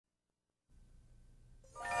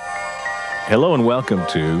Hello and welcome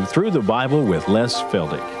to Through the Bible with Les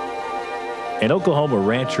Feldick. An Oklahoma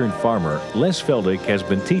rancher and farmer, Les Feldick has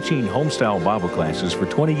been teaching homestyle Bible classes for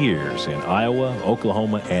 20 years in Iowa,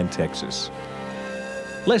 Oklahoma, and Texas.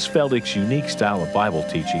 Les Feldick's unique style of Bible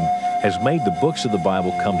teaching has made the books of the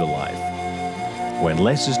Bible come to life. When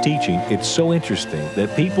Les is teaching, it's so interesting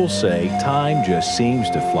that people say time just seems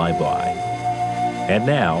to fly by. And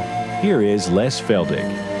now, here is Les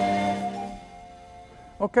Feldick.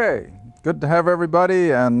 Okay. Good to have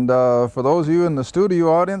everybody, and for those of you in the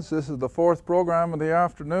studio audience, this is the fourth program of the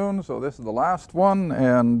afternoon, so this is the last one,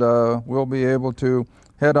 and we'll be able to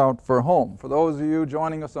head out for home. For those of you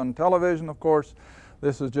joining us on television, of course,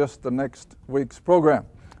 this is just the next week's program.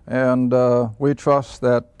 And we trust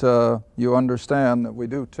that you understand that we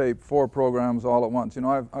do tape 4 programs all at once. You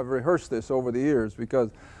know, I've rehearsed this over the years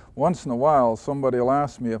because once in a while, somebody will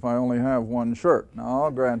ask me if I only have one shirt. Now,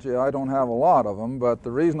 I'll grant you, I don't have a lot of them, but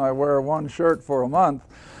the reason I wear one shirt for a month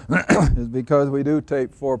is because we do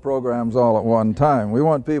tape 4 programs all at one time. We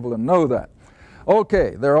want people to know that.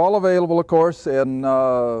 Okay, they're all available, of course, in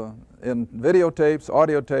videotapes,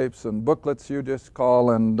 audio tapes, and booklets. You just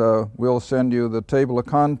call and we'll send you the table of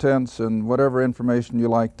contents and whatever information you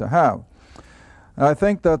like to have. I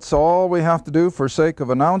think that's all we have to do for sake of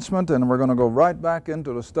announcement, and we're going to go right back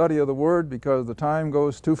into the study of the Word because the time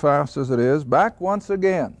goes too fast as it is. Back once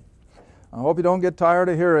again. I hope you don't get tired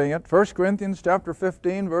of hearing it. 1 Corinthians chapter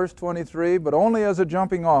 15, verse 23, but only as a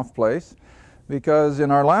jumping off place, because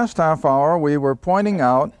in our last half hour we were pointing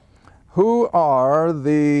out who are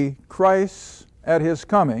the Christs at His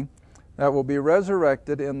coming that will be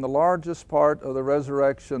resurrected in the largest part of the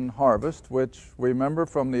resurrection harvest, which we remember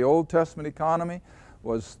from the Old Testament economy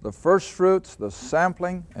was the first fruits, the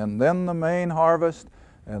sampling, and then the main harvest,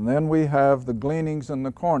 and then we have the gleanings in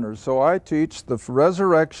the corners. So I teach the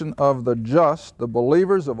resurrection of the just, the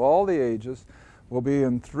believers of all the ages, will be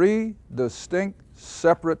in 3 distinct,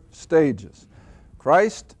 separate stages.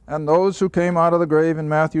 Christ and those who came out of the grave in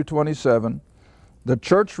Matthew 27, the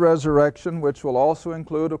church resurrection, which will also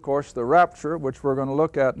include, of course, the rapture, which we're going to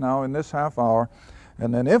look at now in this half hour.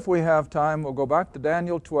 And then if we have time, we'll go back to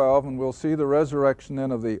Daniel 12 and we'll see the resurrection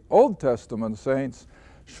then of the Old Testament saints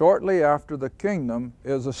shortly after the kingdom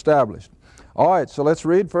is established. All right, so let's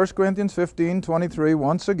read 1 Corinthians 15, 23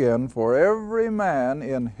 once again. For every man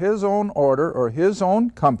in his own order or his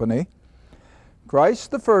own company,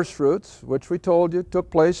 Christ the firstfruits, which we told you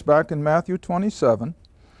took place back in Matthew 27,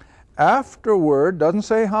 afterward, doesn't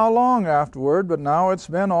say how long afterward, but now it's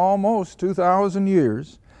been almost 2,000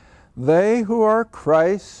 years, they who are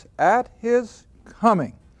Christ's at His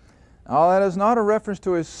coming. Now that is not a reference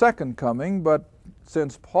to His second coming, but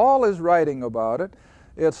since Paul is writing about it,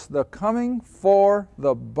 it's the coming for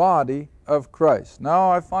the body of Christ. Now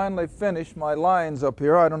I finally finished my lines up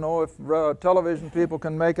here. I don't know if television people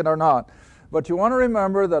can make it or not, but you want to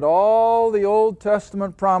remember that all the Old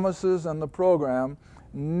Testament promises and the program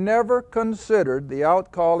never considered the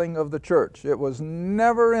outcalling of the church. It was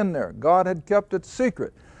never in there. God had kept it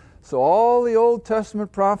secret. So all the Old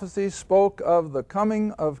Testament prophecies spoke of the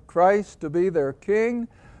coming of Christ to be their king,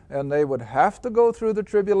 and they would have to go through the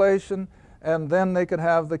tribulation, and then they could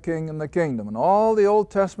have the king and the kingdom. And all the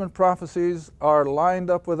Old Testament prophecies are lined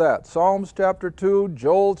up with that. Psalms chapter 2,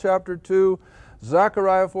 Joel chapter 2,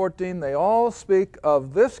 Zechariah 14, they all speak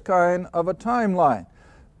of this kind of a timeline.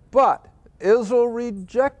 But Israel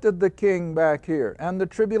rejected the king back here, and the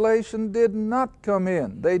tribulation did not come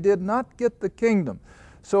in. They did not get the kingdom.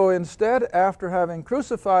 So instead, after having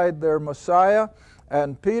crucified their Messiah,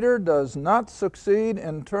 and Peter does not succeed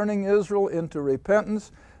in turning Israel into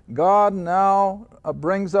repentance, God now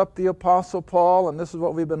brings up the Apostle Paul, and this is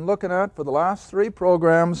what we've been looking at for the last 3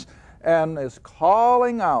 programs, and is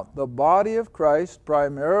calling out the body of Christ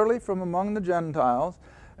primarily from among the Gentiles.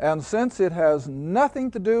 And since it has nothing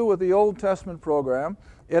to do with the Old Testament program,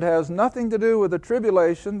 it has nothing to do with the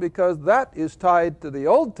tribulation because that is tied to the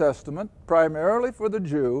Old Testament, primarily for the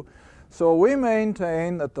Jew. So we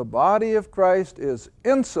maintain that the body of Christ is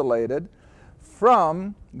insulated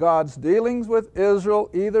from God's dealings with Israel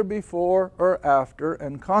either before or after,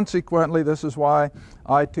 and consequently this is why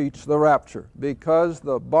I teach the rapture, because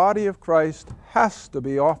the body of Christ has to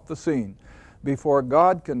be off the scene before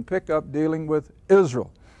God can pick up dealing with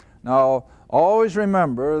Israel. Now, always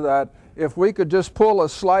remember that if we could just pull a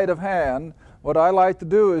sleight of hand, what I like to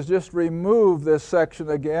do is just remove this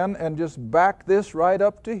section again and just back this right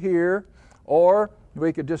up to here, or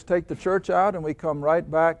we could just take the church out and we come right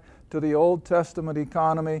back to the Old Testament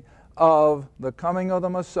economy of the coming of the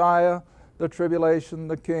Messiah, the tribulation,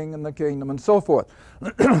 the king, and the kingdom, and so forth.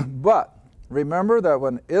 But remember that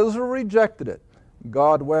when Israel rejected it,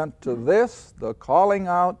 God went to this, the calling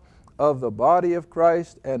out of the body of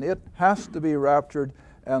Christ, and it has to be raptured,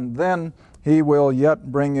 and then He will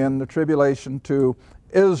yet bring in the tribulation to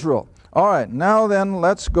Israel. All right, now then,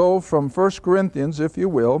 let's go from 1 Corinthians, if you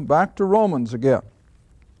will, back to Romans again.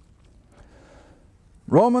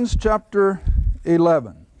 Romans chapter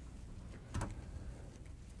 11.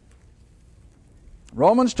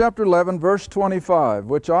 Romans chapter 11, verse 25,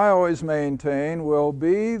 which I always maintain will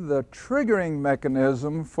be the triggering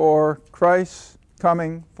mechanism for Christ's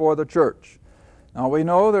coming for the church. Now we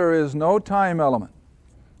know there is no time element.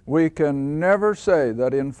 We can never say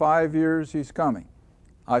that in 5 years He's coming.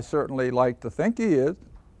 I certainly like to think He is,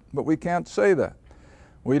 but we can't say that.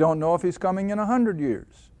 We don't know if He's coming in 100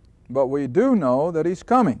 years, but we do know that He's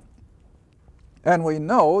coming. And we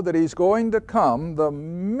know that He's going to come the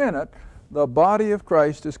minute the body of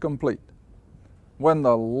Christ is complete. When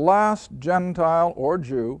the last Gentile or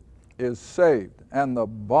Jew is saved and the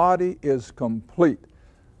body is complete,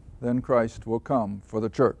 then Christ will come for the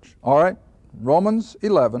church. All right, Romans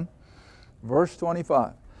 11, verse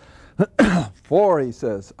 25. For, he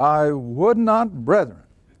says, I would not, brethren.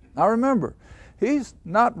 Now remember, he's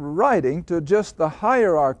not writing to just the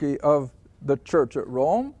hierarchy of the church at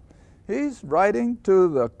Rome. He's writing to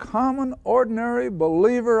the common, ordinary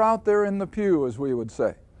believer out there in the pew, as we would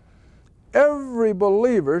say. Every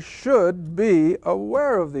believer should be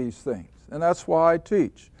aware of these things, and that's why I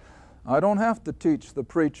teach. I don't have to teach the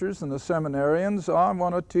preachers and the seminarians. I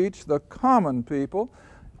want to teach the common people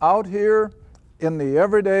out here in the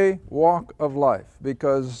everyday walk of life,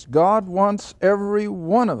 because God wants every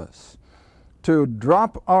one of us to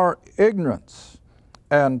drop our ignorance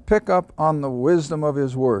and pick up on the wisdom of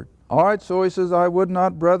His Word. All right, so he says, I would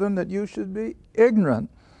not, brethren, that you should be ignorant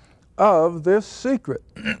of this secret.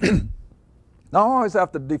 Now, I always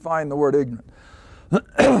have to define the word ignorant.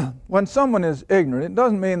 When someone is ignorant, it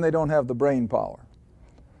doesn't mean they don't have the brain power.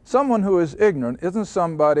 Someone who is ignorant isn't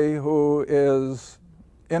somebody who is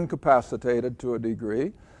incapacitated to a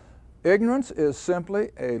degree. Ignorance is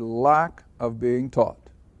simply a lack of being taught.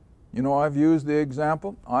 You know, I've used the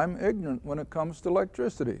example, I'm ignorant when it comes to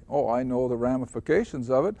electricity. Oh, I know the ramifications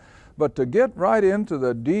of it, but to get right into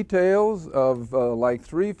the details of like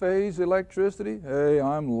three-phase electricity, hey,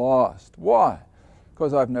 I'm lost. Why?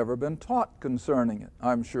 Because I've never been taught concerning it.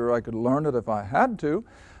 I'm sure I could learn it if I had to,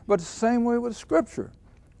 but it's the same way with Scripture.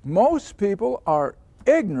 Most people are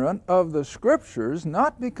ignorant of the Scriptures,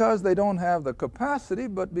 not because they don't have the capacity,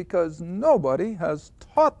 but because nobody has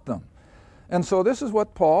taught them. And so this is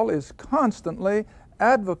what Paul is constantly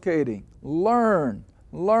advocating. Learn,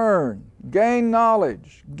 gain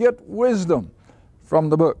knowledge, get wisdom from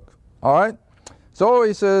the book. All right? So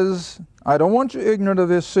he says, I don't want you ignorant of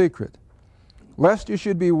this secret, lest you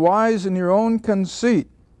should be wise in your own conceit.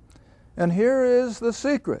 And here is the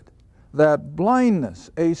secret, that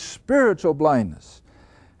blindness, a spiritual blindness,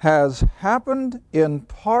 has happened in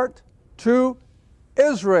part to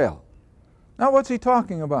Israel. Now what's he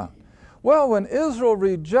talking about? Well, when Israel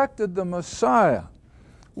rejected the Messiah,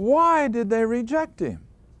 why did they reject Him?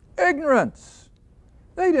 Ignorance.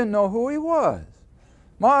 They didn't know who He was.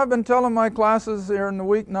 I've been telling my classes here in the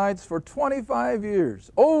weeknights for 25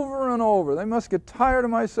 years, over and over. They must get tired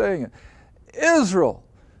of my saying it. Israel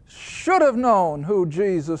should have known who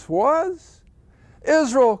Jesus was.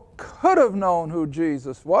 Israel could have known who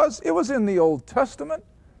Jesus was. It was in the Old Testament.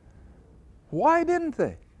 Why didn't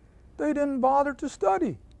they? They didn't bother to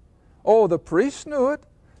study. Oh, the priests knew it,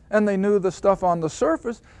 and they knew the stuff on the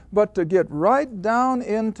surface, but to get right down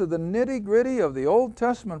into the nitty-gritty of the Old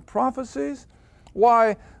Testament prophecies,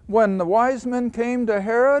 why, when the wise men came to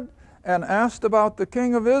Herod and asked about the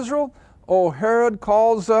king of Israel, oh, Herod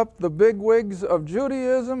calls up the bigwigs of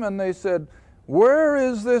Judaism, and they said, where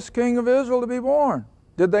is this king of Israel to be born?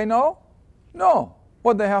 Did they know? No.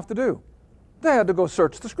 What did they have to do? They had to go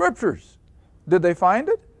search the Scriptures. Did they find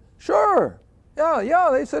it? Sure. Yeah,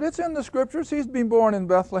 they said it's in the Scriptures. He's been born in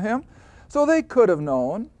Bethlehem. So they could have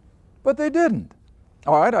known, but they didn't.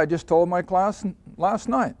 All right, I just told my class last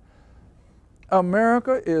night.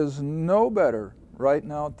 America is no better right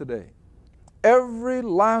now today. Every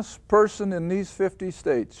last person in these 50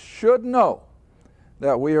 states should know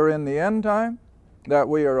that we are in the end time, that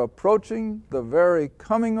we are approaching the very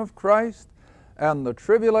coming of Christ and the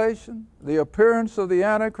tribulation, the appearance of the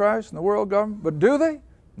Antichrist and the world government. But do they?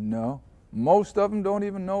 No. Most of them don't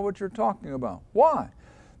even know what you're talking about. Why?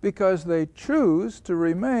 Because they choose to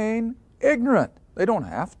remain ignorant. They don't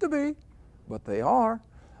have to be, but they are.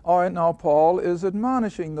 All right, now Paul is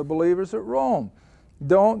admonishing the believers at Rome.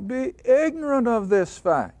 Don't be ignorant of this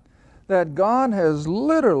fact, that God has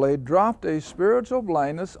literally dropped a spiritual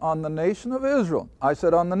blindness on the nation of Israel. I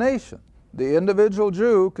said on the nation. The individual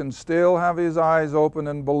Jew can still have his eyes open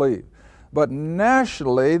and believe. But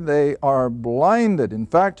nationally, they are blinded. In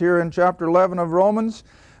fact, here in chapter 11 of Romans,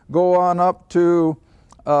 go on up to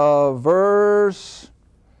verse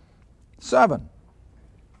 7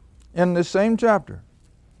 in this same chapter.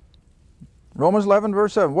 Romans 11,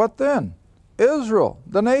 verse 7. What then? Israel,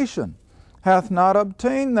 the nation, hath not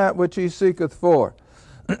obtained that which he seeketh for.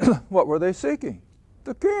 What were they seeking?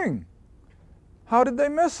 The king. How did they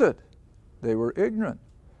miss it? They were ignorant.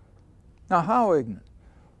 Now, how ignorant?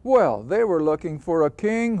 Well, they were looking for a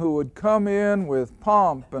king who would come in with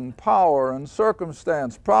pomp and power and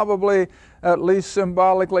circumstance, probably at least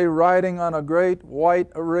symbolically riding on a great white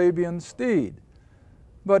Arabian steed.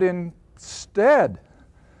 But instead,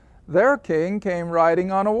 their king came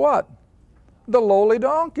riding on a what? The lowly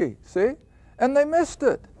donkey, see? And they missed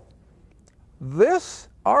it. This,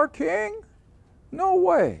 our king? No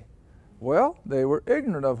way. Well, they were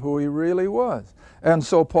ignorant of who he really was. And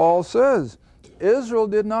so Paul says, Israel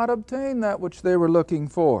did not obtain that which they were looking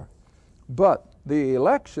for. But the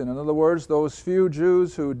election, in other words, those few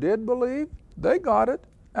Jews who did believe, they got it.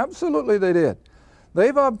 Absolutely they did.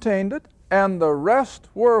 They've obtained it, and the rest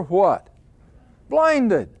were what?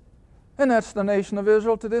 Blinded. And that's the nation of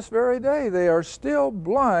Israel to this very day. They are still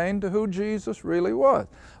blind to who Jesus really was.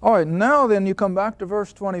 All right, now then you come back to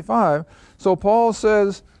verse 25. So Paul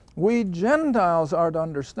says, we Gentiles are to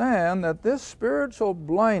understand that this spiritual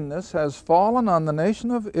blindness has fallen on the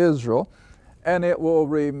nation of Israel, and it will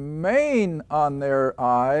remain on their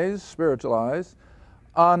eyes, spiritual eyes,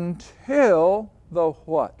 until the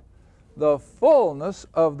what? The fullness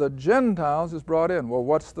of the Gentiles is brought in. Well,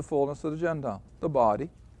 what's the fullness of the Gentile? The body.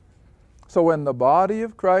 So when the body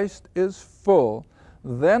of Christ is full,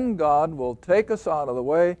 then God will take us out of the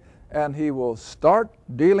way, and he will start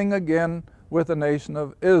dealing again with the nation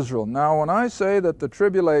of Israel. Now, when I say that the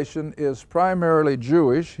tribulation is primarily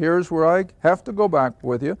Jewish, here's where I have to go back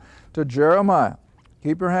with you to Jeremiah.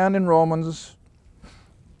 Keep your hand in Romans.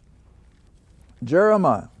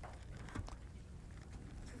 Jeremiah.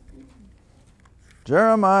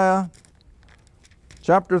 Jeremiah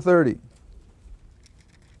chapter 30.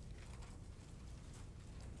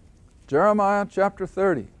 Jeremiah chapter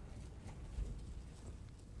 30.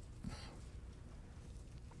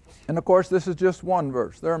 And of course, this is just one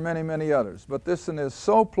verse. There are many, many others. But this one is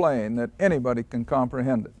so plain that anybody can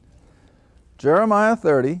comprehend it. Jeremiah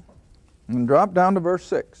 30, and drop down to verse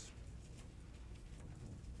 6.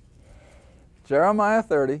 Jeremiah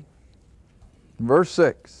 30, verse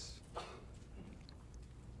 6.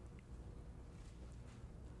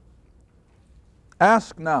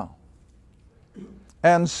 Ask now,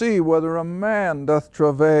 and see whether a man doth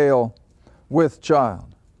travail with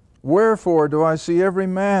child. Wherefore do I see every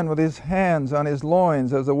man with his hands on his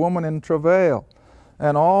loins as a woman in travail,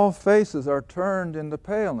 and all faces are turned into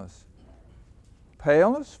paleness.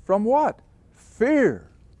 Paleness from what?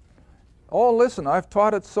 Fear. Oh, listen, I've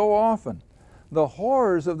taught it so often. The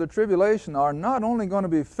horrors of the tribulation are not only going to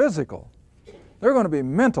be physical, they're going to be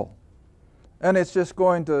mental. And it's just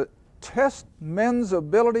going to test men's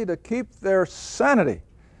ability to keep their sanity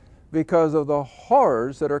because of the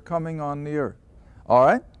horrors that are coming on the earth. All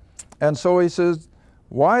right? And so he says,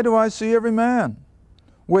 why do I see every man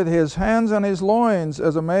with his hands on his loins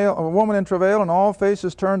as a woman in travail, and all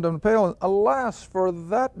faces turned to pale? Alas, for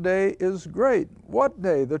that day is great. What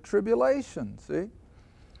day? The tribulation, see?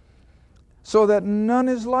 So that none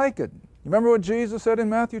is like it. Remember what Jesus said in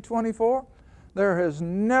Matthew 24? There has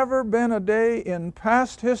never been a day in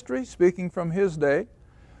past history, speaking from his day,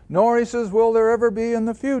 nor, he says, will there ever be in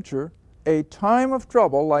the future a time of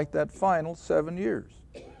trouble like that final 7 years.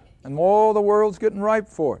 And oh, the world's getting ripe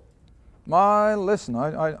for it. Listen,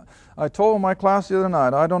 I told my class the other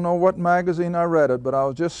night, I don't know what magazine I read it, but I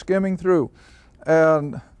was just skimming through.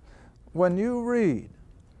 And when you read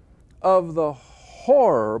of the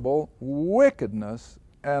horrible wickedness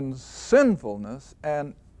and sinfulness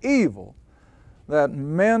and evil that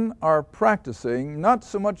men are practicing, not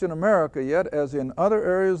so much in America yet as in other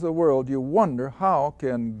areas of the world, you wonder how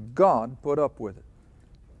can God put up with it.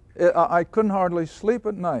 I couldn't hardly sleep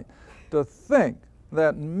at night to think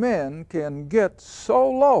that men can get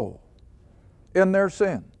so low in their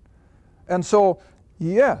sin. And so,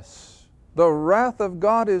 yes, the wrath of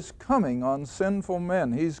God is coming on sinful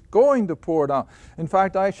men. He's going to pour it out. In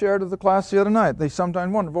fact, I shared with the class the other night. They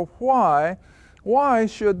sometimes wonder, well, why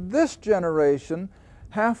should this generation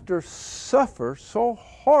have to suffer so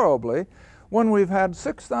horribly when we've had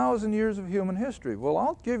 6,000 years of human history? Well,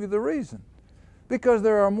 I'll give you the reason. Because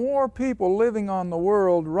there are more people living on the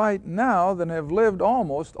world right now than have lived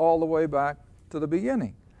almost all the way back to the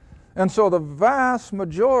beginning. And so the vast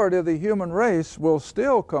majority of the human race will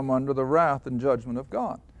still come under the wrath and judgment of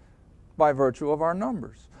God by virtue of our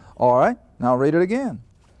numbers. All right, now read it again.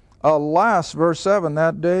 Alas, verse 7,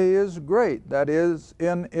 that day is great, that is,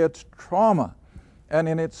 in its trauma and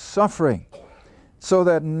in its suffering, so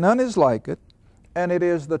that none is like it, and it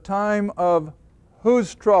is the time of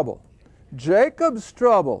whose trouble? Jacob's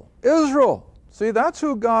trouble, Israel. See, that's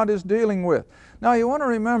who God is dealing with. Now you want to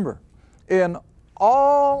remember, in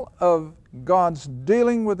all of God's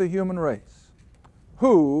dealing with the human race,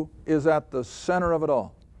 who is at the center of it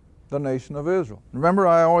all? The nation of Israel. Remember,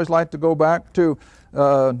 I always like to go back to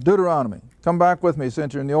Deuteronomy. Come back with me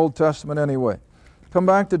since you're in the Old Testament anyway. Come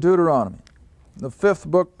back to Deuteronomy, the 5th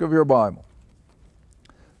book of your Bible.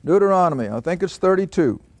 Deuteronomy, I think it's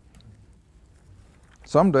 32.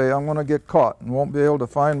 Someday I'm going to get caught and won't be able to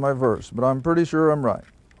find my verse, but I'm pretty sure I'm right.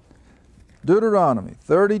 Deuteronomy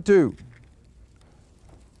 32,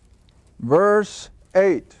 verse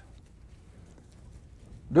 8.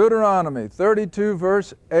 Deuteronomy 32,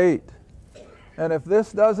 verse 8. And if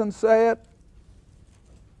this doesn't say it,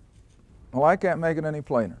 well, I can't make it any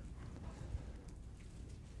plainer.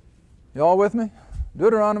 You all with me?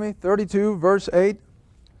 Deuteronomy 32, verse 8.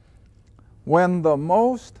 When the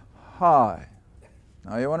Most High.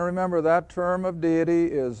 Now you want to remember that term of deity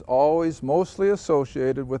is always mostly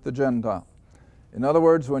associated with the Gentile. In other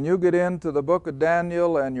words, when you get into the book of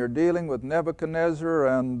Daniel and you're dealing with Nebuchadnezzar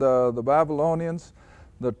and the Babylonians,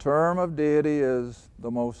 the term of deity is the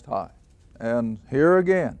Most High. And here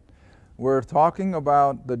again, we're talking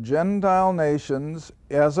about the Gentile nations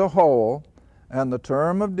as a whole, and the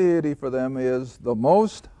term of deity for them is the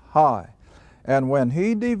Most High. And when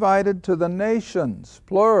He divided to the nations,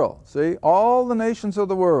 plural, see, all the nations of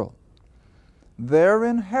the world, their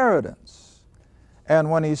inheritance,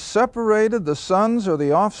 and when He separated the sons or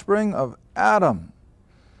the offspring of Adam,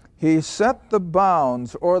 He set the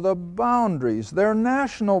bounds or the boundaries, their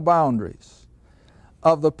national boundaries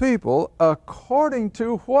of the people according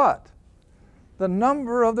to what? The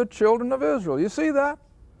number of the children of Israel. You see that?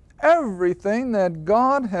 Everything that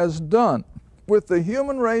God has done with the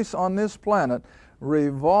human race on this planet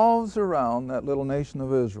revolves around that little nation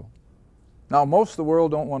of Israel. Now, most of the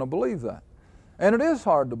world don't want to believe that. And it is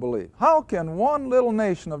hard to believe. How can one little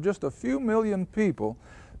nation of just a few million people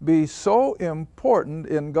be so important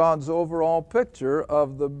in God's overall picture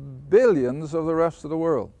of the billions of the rest of the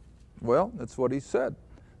world? Well, that's what He said,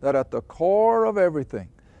 that at the core of everything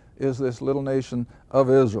is this little nation of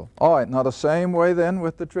Israel. All right, now the same way then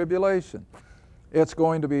with the tribulation. It's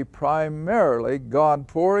going to be primarily God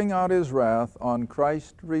pouring out His wrath on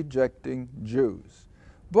Christ-rejecting Jews.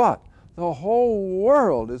 But the whole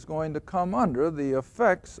world is going to come under the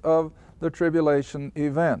effects of the tribulation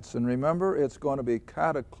events. And remember, it's going to be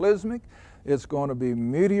cataclysmic, it's going to be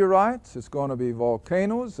meteorites, it's going to be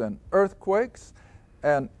volcanoes and earthquakes,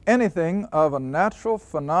 and anything of a natural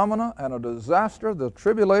phenomena and a disaster. The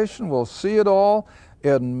tribulation will see it all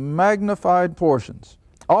in magnified portions.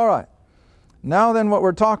 All right. Now then, what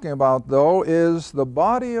we're talking about, though, is the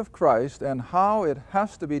body of Christ and how it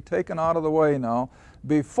has to be taken out of the way now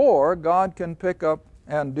before God can pick up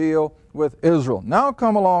and deal with Israel. Now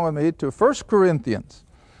come along with me to 1 Corinthians.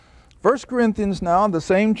 1 Corinthians now, the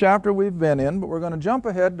same chapter we've been in, but we're going to jump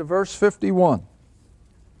ahead to verse 51.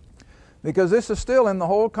 Because this is still in the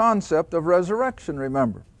whole concept of resurrection,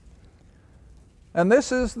 remember. And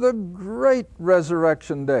this is the great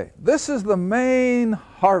resurrection day. This is the main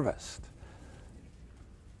harvest.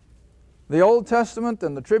 The Old Testament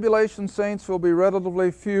and the tribulation saints will be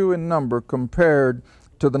relatively few in number compared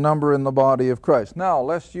to the number in the body of Christ. Now,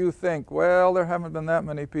 lest you think, well, there haven't been that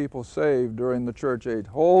many people saved during the church age.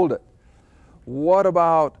 Hold it. What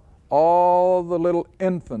about all the little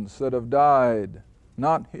infants that have died?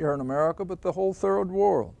 Not here in America, but the whole third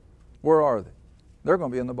world. Where are they? They're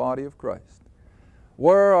going to be in the body of Christ.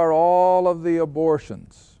 Where are all of the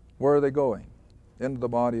abortions? Where are they going? Into the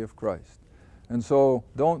body of Christ. And so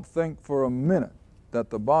don't think for a minute that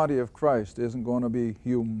the body of Christ isn't going to be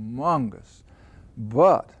humongous.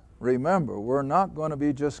 But remember, we're not going to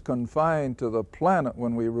be just confined to the planet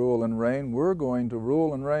when we rule and reign. We're going to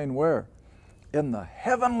rule and reign where? In the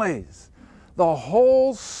heavenlies. The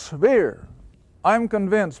whole sphere. I'm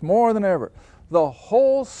convinced more than ever, the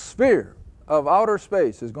whole sphere of outer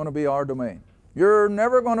space is going to be our domain. You're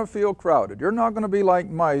never going to feel crowded. You're not going to be like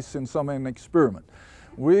mice in some experiment.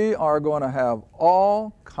 We are going to have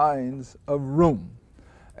all kinds of room,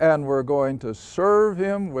 and we're going to serve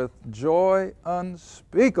Him with joy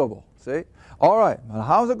unspeakable. See? All right, now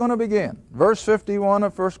how's it going to begin? Verse 51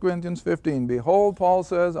 of 1 Corinthians 15. Behold, Paul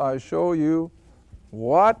says, I show you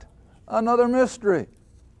what? Another mystery.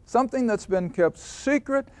 Something that's been kept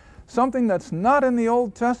secret, something that's not in the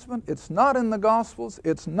Old Testament, it's not in the Gospels,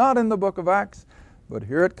 it's not in the book of Acts, but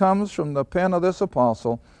here it comes from the pen of this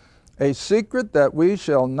apostle, a secret that we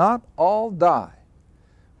shall not all die,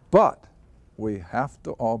 but we have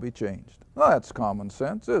to all be changed. Well, that's common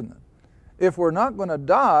sense, isn't it? If we're not going to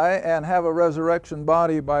die and have a resurrection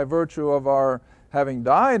body by virtue of our having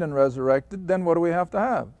died and resurrected, then what do we have to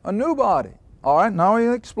have? A new body. All right, now he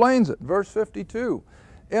explains it. Verse 52,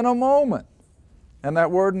 in a moment. And that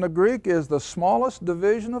word in the Greek is the smallest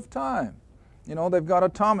division of time. You know, they've got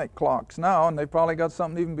atomic clocks now, and they've probably got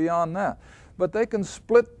something even beyond that. But they can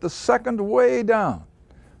split the second way down.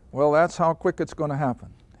 Well, that's how quick it's going to happen.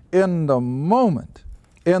 In the moment,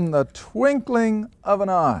 in the twinkling of an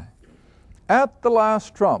eye, at the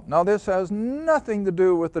last trump. Now this has nothing to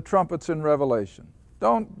do with the trumpets in Revelation.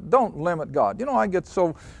 Don't limit God. You know, I get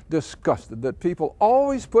so disgusted that people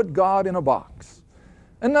always put God in a box.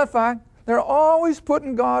 Isn't that fact? They're always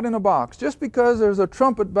putting God in a box. Just because there's a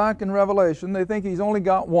trumpet back in Revelation, they think he's only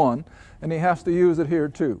got one and he has to use it here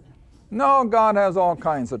too. No, God has all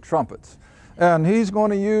kinds of trumpets. And he's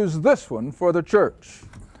going to use this one for the church.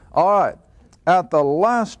 All right. At the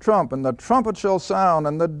last trump, and the trumpet shall sound,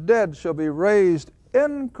 and the dead shall be raised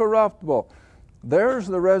incorruptible. There's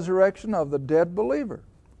the resurrection of the dead believer,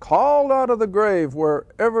 called out of the grave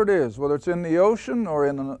wherever it is, whether it's in the ocean or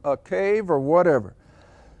in a cave or whatever.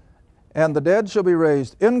 And the dead shall be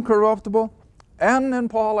raised incorruptible, and then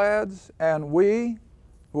Paul adds, and we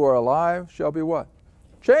who are alive shall be what?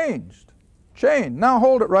 Changed. Changed. Now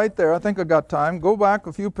hold it right there. I think I got time. Go back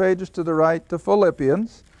a few pages to the right to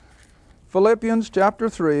Philippians. Philippians chapter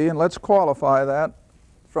 3, and let's qualify that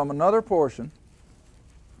from another portion.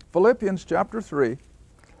 Philippians chapter 3.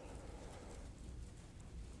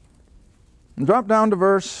 And drop down to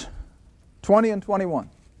verse 20 and 21.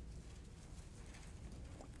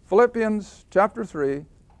 Philippians chapter 3,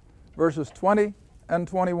 verses 20 and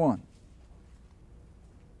 21.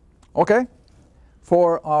 Okay?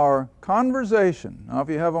 For our conversation. Now if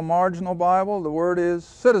you have a marginal Bible, the word is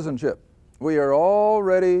citizenship. We are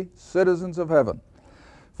already citizens of heaven.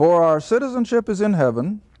 For our citizenship is in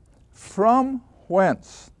heaven, from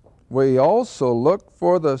whence we also look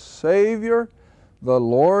for the Savior, the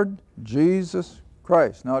Lord Jesus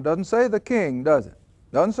Christ. Now it doesn't say the King, does it?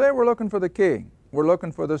 It doesn't say we're looking for the King. We're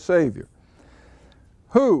looking for the Savior.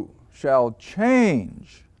 Who shall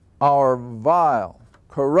change our vile,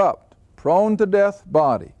 corrupt, prone to death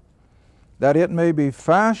body, that it may be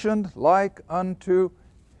fashioned like unto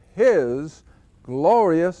His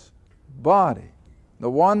glorious body,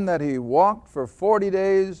 the one that He walked for 40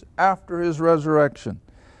 days after His resurrection.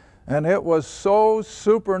 And it was so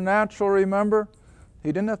supernatural, remember?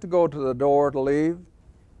 He didn't have to go to the door to leave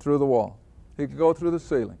through the wall. He could go through the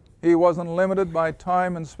ceiling. He wasn't limited by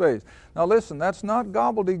time and space. Now listen, that's not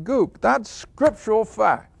gobbledygook. That's scriptural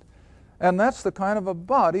fact. And that's the kind of a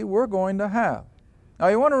body we're going to have. Now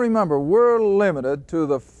you want to remember, we're limited to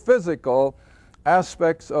the physical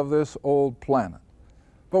aspects of this old planet.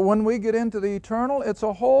 But when we get into the eternal, it's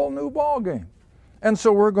a whole new ballgame. And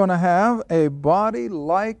so we're going to have a body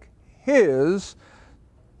like His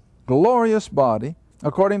glorious body,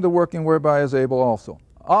 according to the working whereby is able also.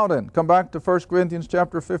 Now then, come back to 1 Corinthians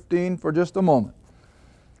chapter 15 for just a moment.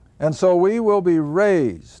 And so we will be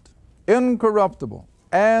raised incorruptible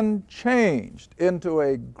and changed into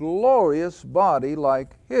a glorious body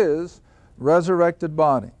like His resurrected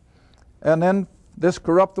body. And then this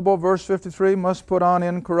corruptible, verse 53, must put on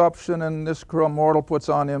incorruption, and this mortal puts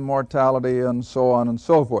on immortality, and so on and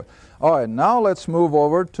so forth. All right, now let's move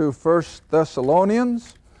over to 1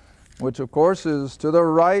 Thessalonians, which of course is to the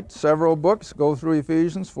right. Several books go through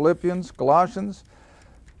Ephesians, Philippians, Colossians,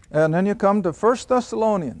 and then you come to 1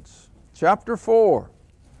 Thessalonians chapter 4.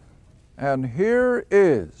 And here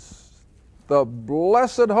is the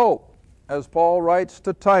blessed hope, as Paul writes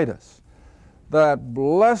to Titus, that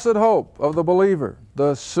blessed hope of the believer,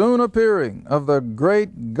 the soon appearing of the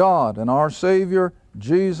great God and our Savior,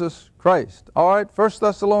 Jesus Christ. All right, 1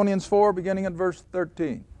 Thessalonians 4, beginning at verse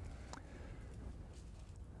 13.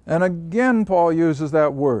 And again, Paul uses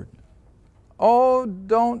that word. Oh,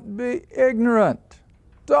 don't be ignorant.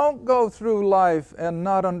 Don't go through life and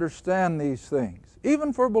not understand these things,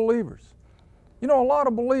 even for believers. You know, a lot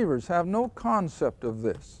of believers have no concept of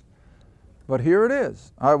this. But here it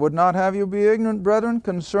is. I would not have you be ignorant, brethren,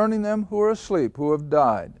 concerning them who are asleep, who have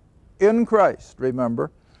died. In Christ,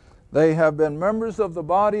 remember. They have been members of the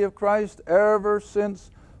body of Christ ever since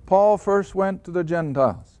Paul first went to the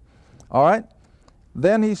Gentiles. All right?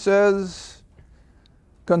 Then he says,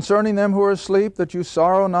 concerning them who are asleep, that you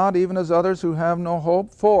sorrow not, even as others who have no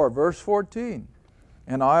hope. For, verse 14,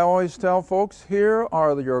 and I always tell folks, here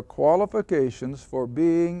are your qualifications for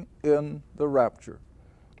being in the rapture.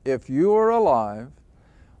 If you are alive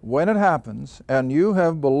when it happens, and you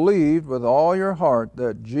have believed with all your heart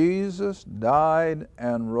that Jesus died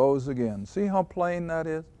and rose again. See how plain that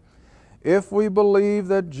is? If we believe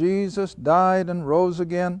that Jesus died and rose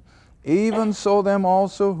again, even so them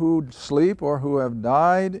also who sleep or who have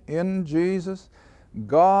died in Jesus,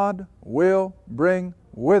 God will bring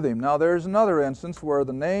with him. Now there's another instance where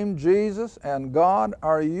the name Jesus and God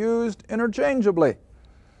are used interchangeably.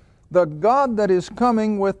 The God that is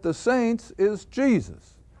coming with the saints is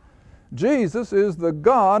Jesus. Jesus is the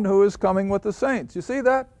God who is coming with the saints. You see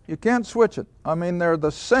that? You can't switch it. I mean, they're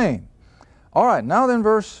the same. All right, now then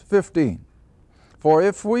verse 15. For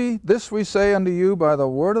if this we say unto you by the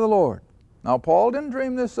word of the Lord. Now Paul didn't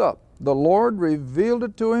dream this up. The Lord revealed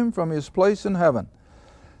it to him from his place in heaven.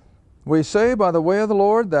 We say by the way of the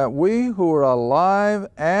Lord that we who are alive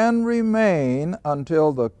and remain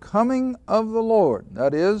until the coming of the Lord,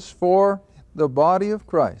 that is, for the body of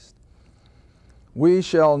Christ, we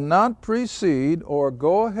shall not precede or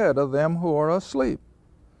go ahead of them who are asleep.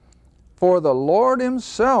 For the Lord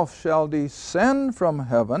himself shall descend from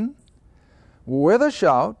heaven with a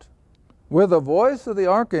shout, with the voice of the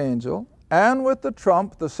archangel, and with the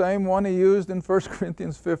trump, the same one he used in 1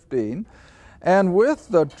 Corinthians 15, and with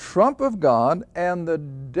the trump of God, and the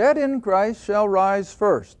dead in Christ shall rise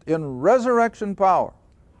first in resurrection power.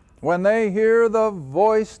 When they hear the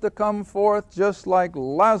voice to come forth, just like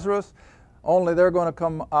Lazarus, only they're going to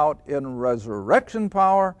come out in resurrection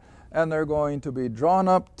power, and they're going to be drawn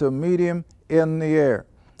up to meet him in the air.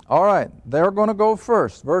 All right, they're going to go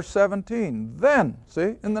first. Verse 17, then,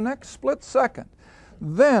 see, in the next split second,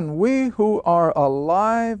 then we who are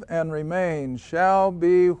alive and remain shall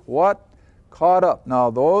be what? Caught up. Now,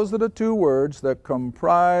 those are the two words that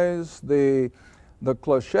comprise the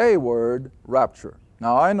cliche word rapture.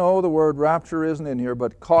 Now, I know the word rapture isn't in here,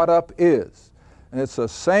 but caught up is. And it's the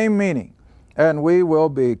same meaning. And we will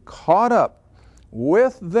be caught up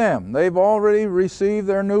with them. They've already received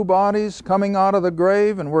their new bodies coming out of the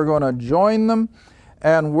grave, and we're going to join them,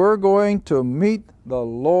 and we're going to meet the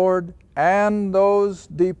Lord and those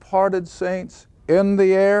departed saints in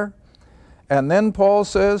the air. And then Paul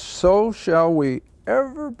says, so shall we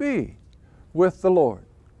ever be with the Lord.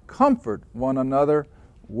 Comfort one another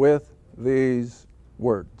with these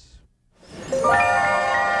words.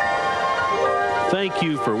 Thank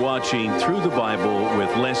you for watching Through the Bible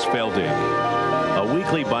with Les Feldick, a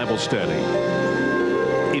weekly Bible study.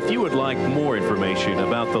 If you would like more information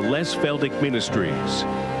about the Les Feldick Ministries,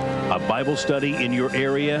 a Bible study in your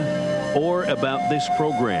area, or about this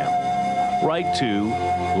program, write to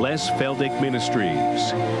Les Feldick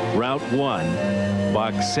Ministries, Route 1,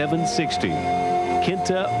 Box 760,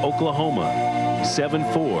 Kinta, Oklahoma,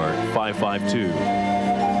 74552.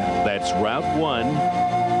 That's Route 1,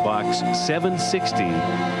 Box 760,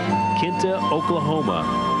 Kinta, Oklahoma,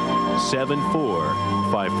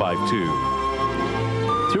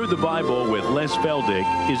 74552. Through the Bible with Les Feldick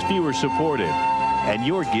is viewer supported, and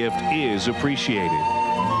your gift is appreciated.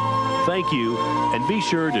 Thank you, and be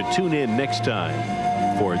sure to tune in next time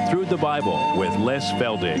for Through the Bible with Les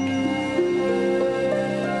Feldick.